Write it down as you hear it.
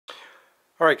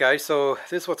Alright guys, so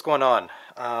this is what's going on.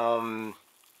 I've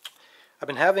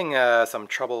been having some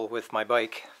trouble with my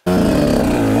bike.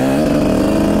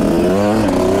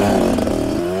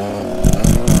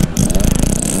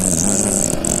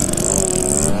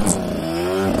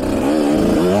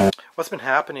 What's been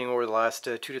happening over the last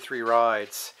 2 to 3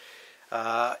 rides,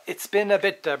 it's been a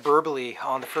bit burbly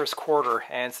on the first quarter,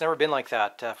 and it's never been like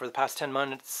that. For the past 10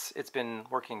 months it's been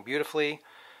working beautifully.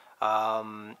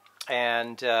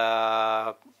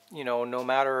 You know, no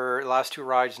matter the last 2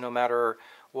 rides, no matter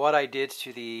what I did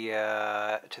to the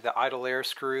idle air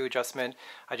screw adjustment,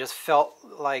 I just felt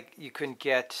like you couldn't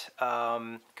get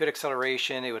good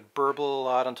acceleration. It would burble a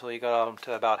lot until you got up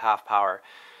to about half power.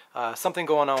 Something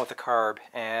going on with the carb,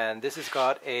 and this has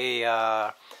got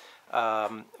a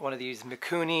one of these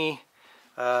Mikuni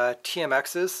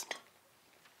TMXs.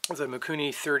 It's a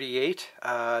Mikuni 38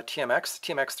 TMX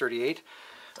 38.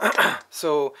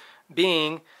 So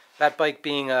that bike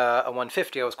being a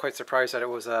 150, I was quite surprised that it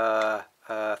was a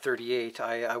 38.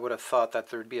 I would have thought that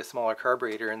there'd be a smaller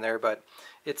carburetor in there, but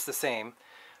it's the same.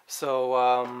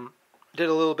 So did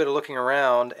a little bit of looking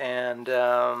around, and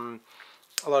a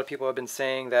lot of people have been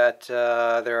saying that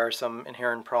there are some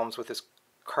inherent problems with this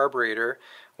carburetor.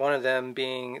 One of them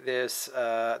being this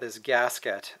this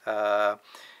gasket.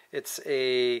 It's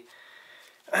a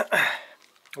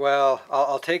well,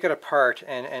 I'll take it apart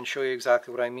and show you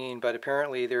exactly what I mean, but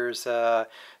apparently there's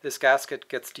this gasket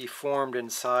gets deformed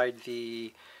inside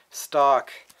the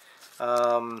stock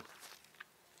in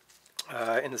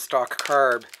the stock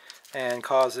carb and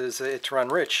causes it to run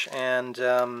rich. And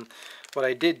what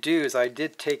I did do is I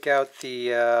did take out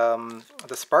the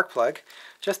spark plug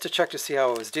just to check to see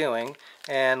how it was doing,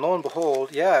 and lo and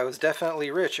behold, yeah, it was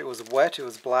definitely rich. It was wet, it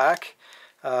was black.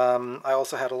 I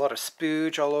also had a lot of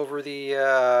spooge all over the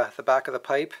back of the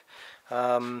pipe.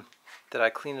 Did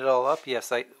I clean it all up?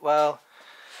 Yes, well,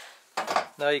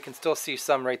 now you can still see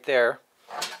some right there,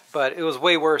 but it was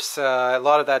way worse. A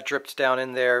lot of that dripped down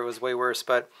in there. It was way worse,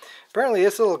 but apparently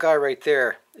this little guy right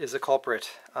there is a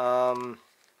culprit. I'll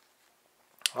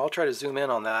try to zoom in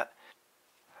on that.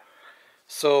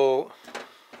 So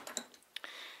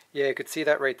yeah, you could see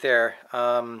that right there.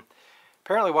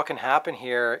 Apparently what can happen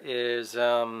here is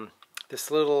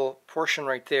this little portion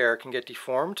right there can get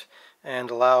deformed and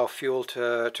allow fuel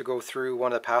to go through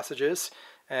one of the passages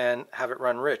and have it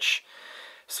run rich.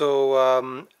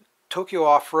 So Tokyo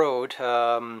Off-Road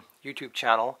YouTube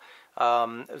channel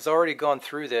has already gone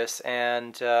through this,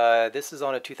 and this is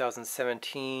on a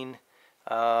 2017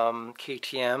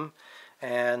 KTM,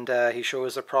 and he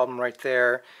shows a problem right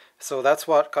there. So that's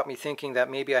what got me thinking that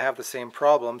maybe I have the same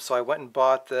problem. So I went and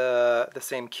bought the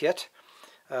same kit.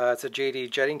 It's a JD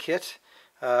jetting kit,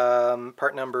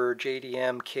 part number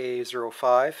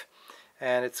JDMK05,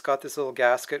 and it's got this little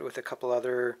gasket with a couple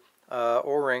other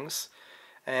O-rings,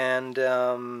 and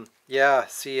yeah,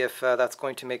 see if that's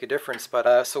going to make a difference.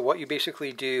 But so what you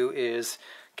basically do is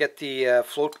get the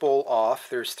float bowl off.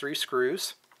 There's 3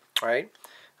 screws, right?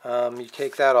 You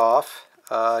take that off.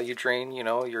 You drain, you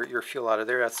know, your fuel out of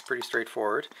there. That's pretty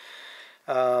straightforward.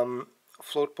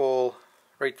 Float bowl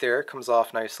right there comes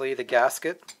off nicely. The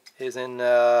gasket is in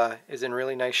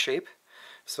really nice shape,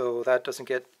 so that doesn't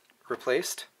get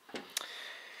replaced.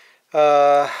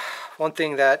 One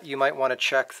thing that you might want to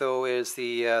check though is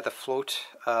the float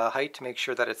height to make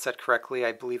sure that it's set correctly.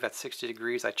 I believe at 60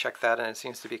 degrees. I checked that and it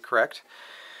seems to be correct.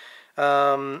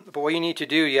 But what you need to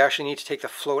do, you actually need to take the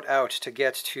float out to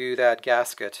get to that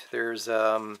gasket. There's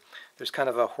kind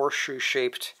of a horseshoe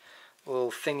shaped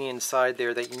little thingy inside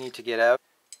there that you need to get out.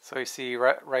 So you see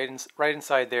right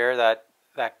inside there, that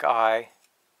guy,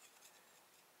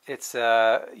 it's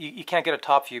you can't get a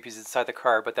top view because it's inside the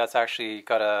car, but that's actually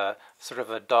got a sort of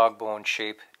a dog bone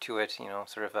shape to it, you know,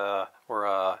 sort of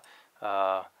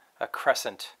a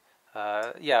crescent,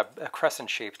 yeah, a crescent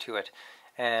shape to it.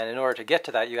 And in order to get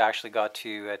to that, you actually got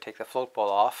to take the float bowl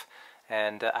off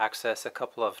and access a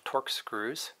couple of torque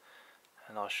screws.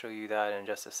 And I'll show you that in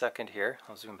just a second here.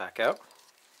 I'll zoom back out.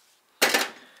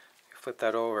 Flip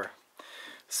that over.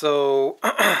 So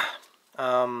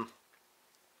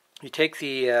you take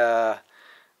the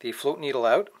float needle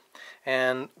out,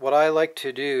 and what I like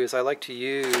to do is I like to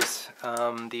use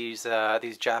these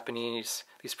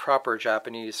proper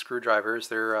Japanese screwdrivers.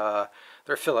 They're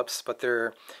Phillips, but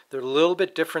they're a little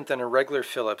bit different than a regular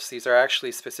Phillips. These are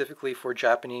actually specifically for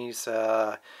Japanese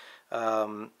heads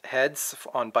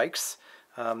on bikes.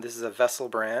 This is a Vessel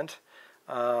brand.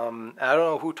 I don't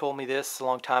know who told me this a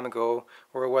long time ago,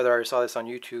 or whether I saw this on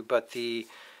YouTube, but the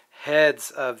heads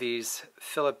of these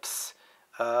Phillips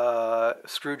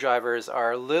screwdrivers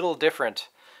are a little different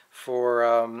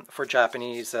for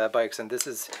Japanese bikes, and this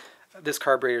is This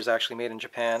carburetor is actually made in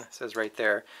Japan, it says right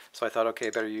there. So I thought, okay,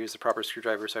 better use the proper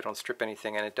screwdriver so I don't strip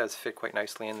anything, and it does fit quite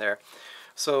nicely in there.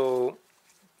 So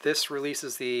this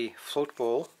releases the float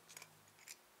bowl.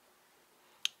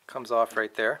 Comes off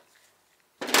right there.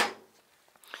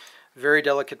 Very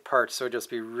delicate part, so just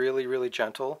be really, really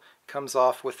gentle. Comes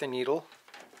off with the needle.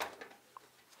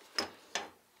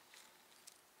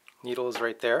 Needle is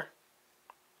right there.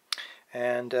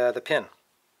 And the pin.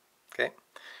 Okay,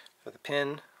 so the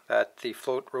pin that the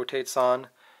float rotates on,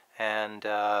 and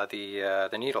the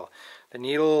needle. The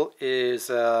needle is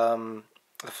the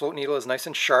float needle is nice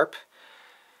and sharp,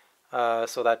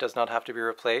 so that does not have to be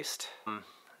replaced.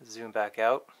 Zoom back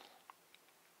out.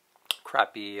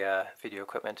 Crappy video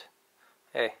equipment.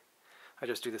 Hey, I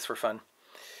just do this for fun.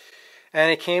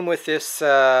 And it came with this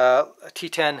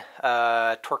T10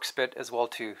 Torx bit as well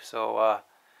too. So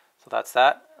that's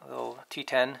that, a little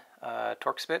T10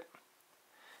 Torx bit.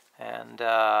 And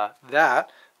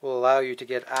that will allow you to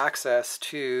get access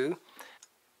to,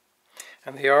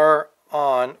 and they are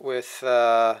on with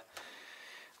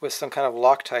some kind of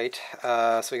Loctite,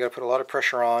 so you got to put a lot of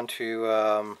pressure on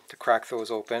to crack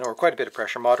those open, or quite a bit of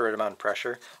pressure, moderate amount of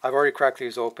pressure. I've already cracked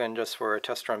these open just for a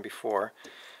test run before,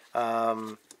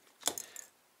 but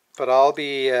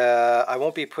I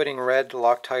won't be putting red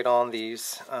Loctite on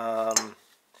these.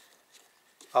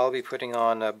 I'll be putting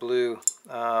on blue,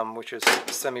 which is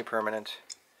semi-permanent.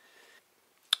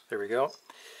 There we go.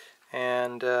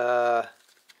 And where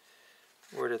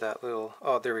did that little,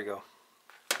 oh, there we go.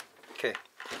 Okay,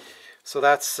 so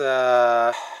that's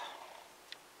that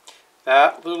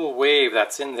little wave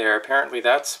that's in there. Apparently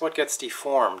that's what gets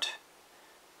deformed.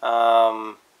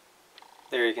 There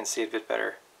you can see it a bit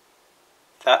better.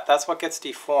 That's what gets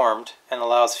deformed and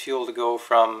allows fuel to go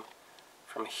from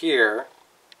here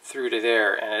through to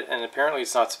there, and apparently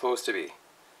it's not supposed to be.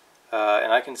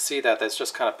 And I can see that's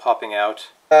just kind of popping out.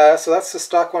 So that's the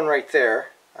stock one right there,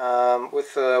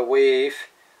 with the wave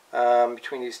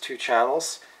between these two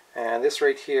channels. And this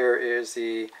right here is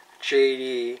the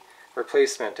JD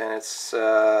replacement, and it's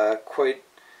quite,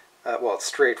 well, it's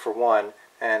straight for one,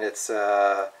 and it's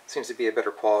seems to be a better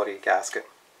quality gasket.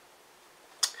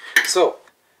 So,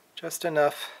 just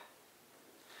enough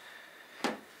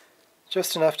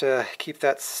to keep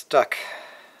that stuck.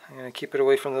 I'm going to keep it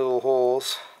away from the little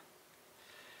holes.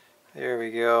 There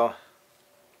we go.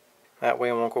 That way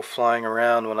it won't go flying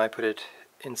around when I put it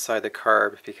inside the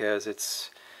carb, because it's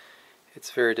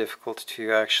very difficult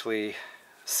to actually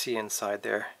see inside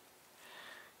there.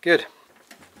 Good.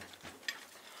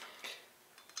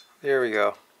 There we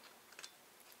go.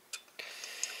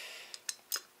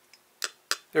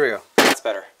 There we go. That's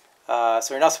better.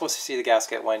 So you're not supposed to see the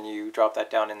gasket when you drop that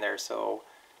down in there. So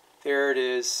there it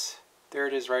is. There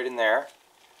it is right in there.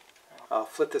 I'll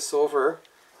flip this over,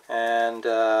 and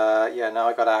yeah, now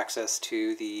I got access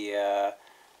to the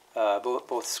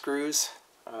both screws,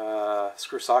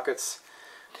 screw sockets.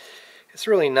 It's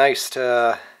really nice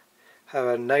to have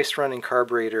a nice running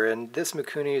carburetor, and this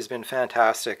Mikuni has been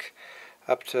fantastic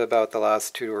up to about the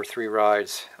last 2 or 3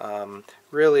 rides.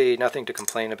 Really nothing to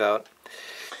complain about.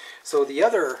 So the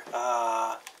other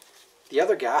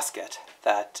gasket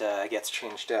that gets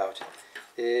changed out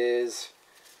is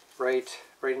right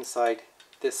inside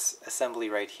this assembly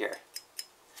right here.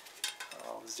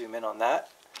 I'll zoom in on that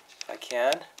if I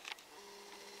can.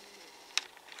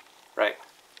 Right,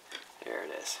 there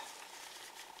it is.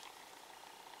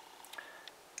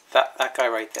 That guy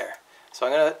right there. So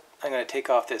I'm gonna take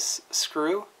off this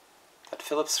screw, that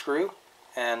Phillips screw,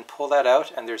 and pull that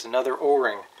out, and there's another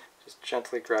O-ring. Just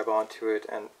gently grab onto it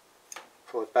and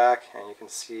pull it back, and you can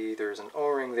see there's an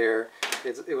O-ring there.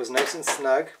 It was nice and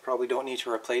snug, probably don't need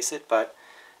to replace it, but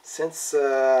since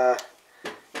there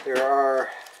are a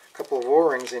couple of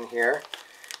O-rings in here,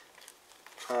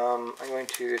 I'm going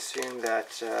to assume that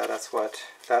that's what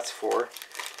that's for.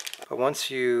 But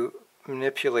once you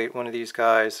manipulate one of these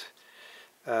guys,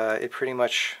 it pretty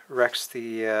much wrecks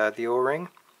the O-ring,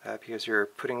 because you're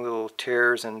putting little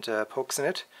tears and pokes in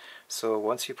it. So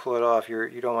once you pull it off,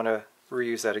 you don't want to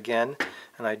reuse that again.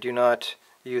 And I do not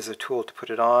use a tool to put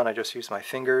it on. I just use my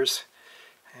fingers,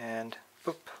 and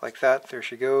boop, like that. There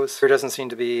she goes. There doesn't seem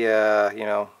to be you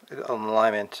know, an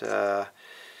alignment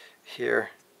here.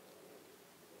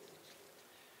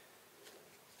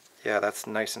 Yeah, that's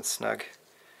nice and snug.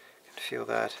 You can feel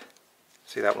that.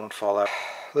 See, that won't fall out.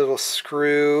 Little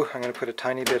screw. I'm going to put a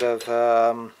tiny bit of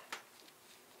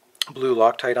blue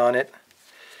Loctite on it,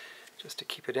 just to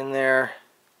keep it in there.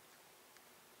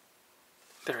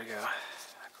 There we go.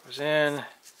 That goes in.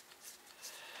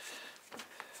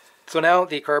 So now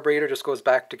the carburetor just goes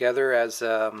back together as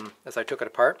I took it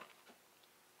apart.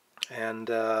 and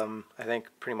I think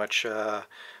pretty much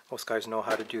most guys know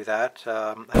how to do that.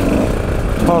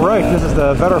 Alright, this is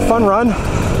the Better Fun Run,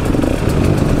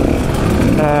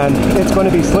 and it's going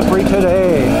to be slippery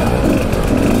today.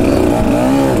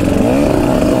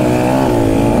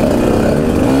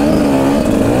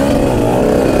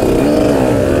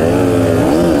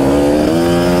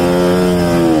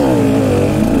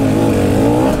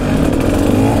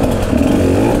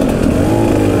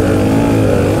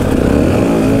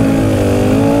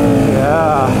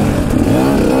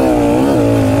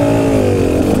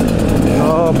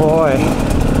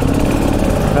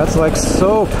 That's like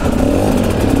soap.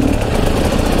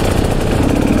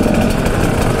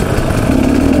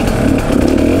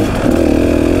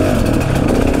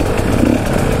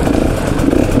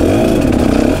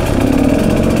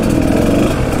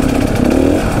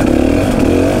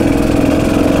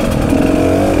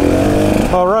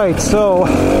 Alright, so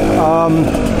I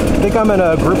think I'm in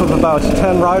a group of about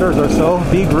 10 riders or so,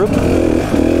 B group.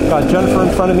 Got Jennifer in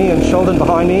front of me and Sheldon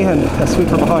behind me and a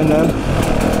sweeper behind them.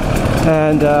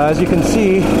 And as you can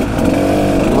see,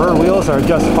 rear wheels are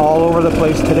just all over the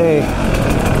place today.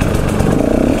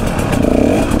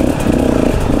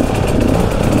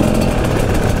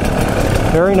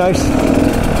 Very nice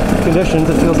conditions.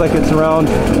 It feels like it's around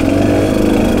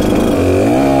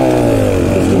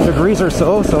 15 degrees or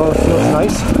so, so it feels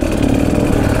nice.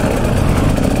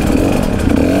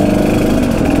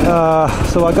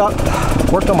 So I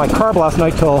worked on my carb last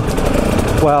night till,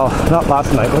 well, not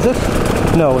last night, was it?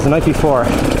 No, it was the night before.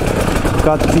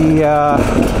 Got the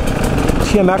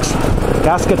TMX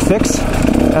gasket fix,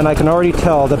 and I can already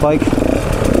tell the bike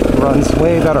runs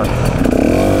way better.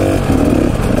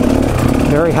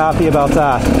 Very happy about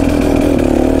that.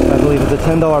 I believe it's a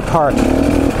 $10 part.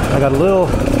 I got a little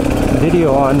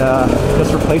video on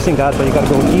just replacing that, but you got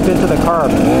to go deep into the carb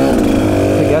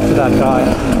to get to that guy.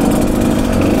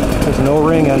 There's an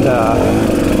O-ring and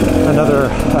another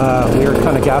weird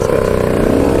kind of gasket.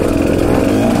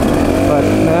 But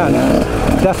man,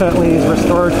 definitely has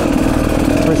restored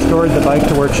the bike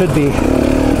to where it should be.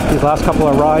 These last couple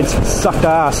of rides sucked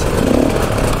ass.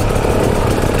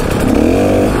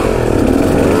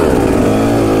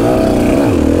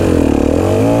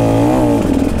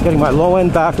 Getting my low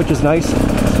end back, which is nice,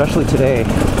 especially today.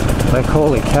 Like,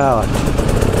 holy cow,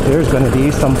 there's going to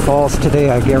be some falls today,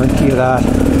 I guarantee you that.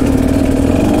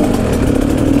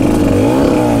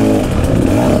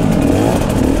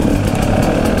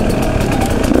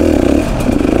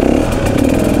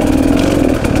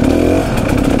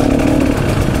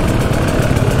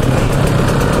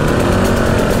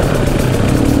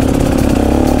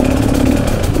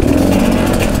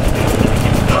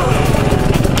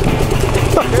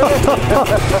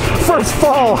 First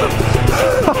fall!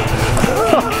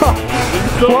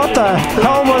 What the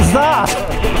hell was that?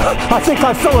 I think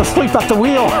I fell asleep at the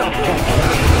wheel.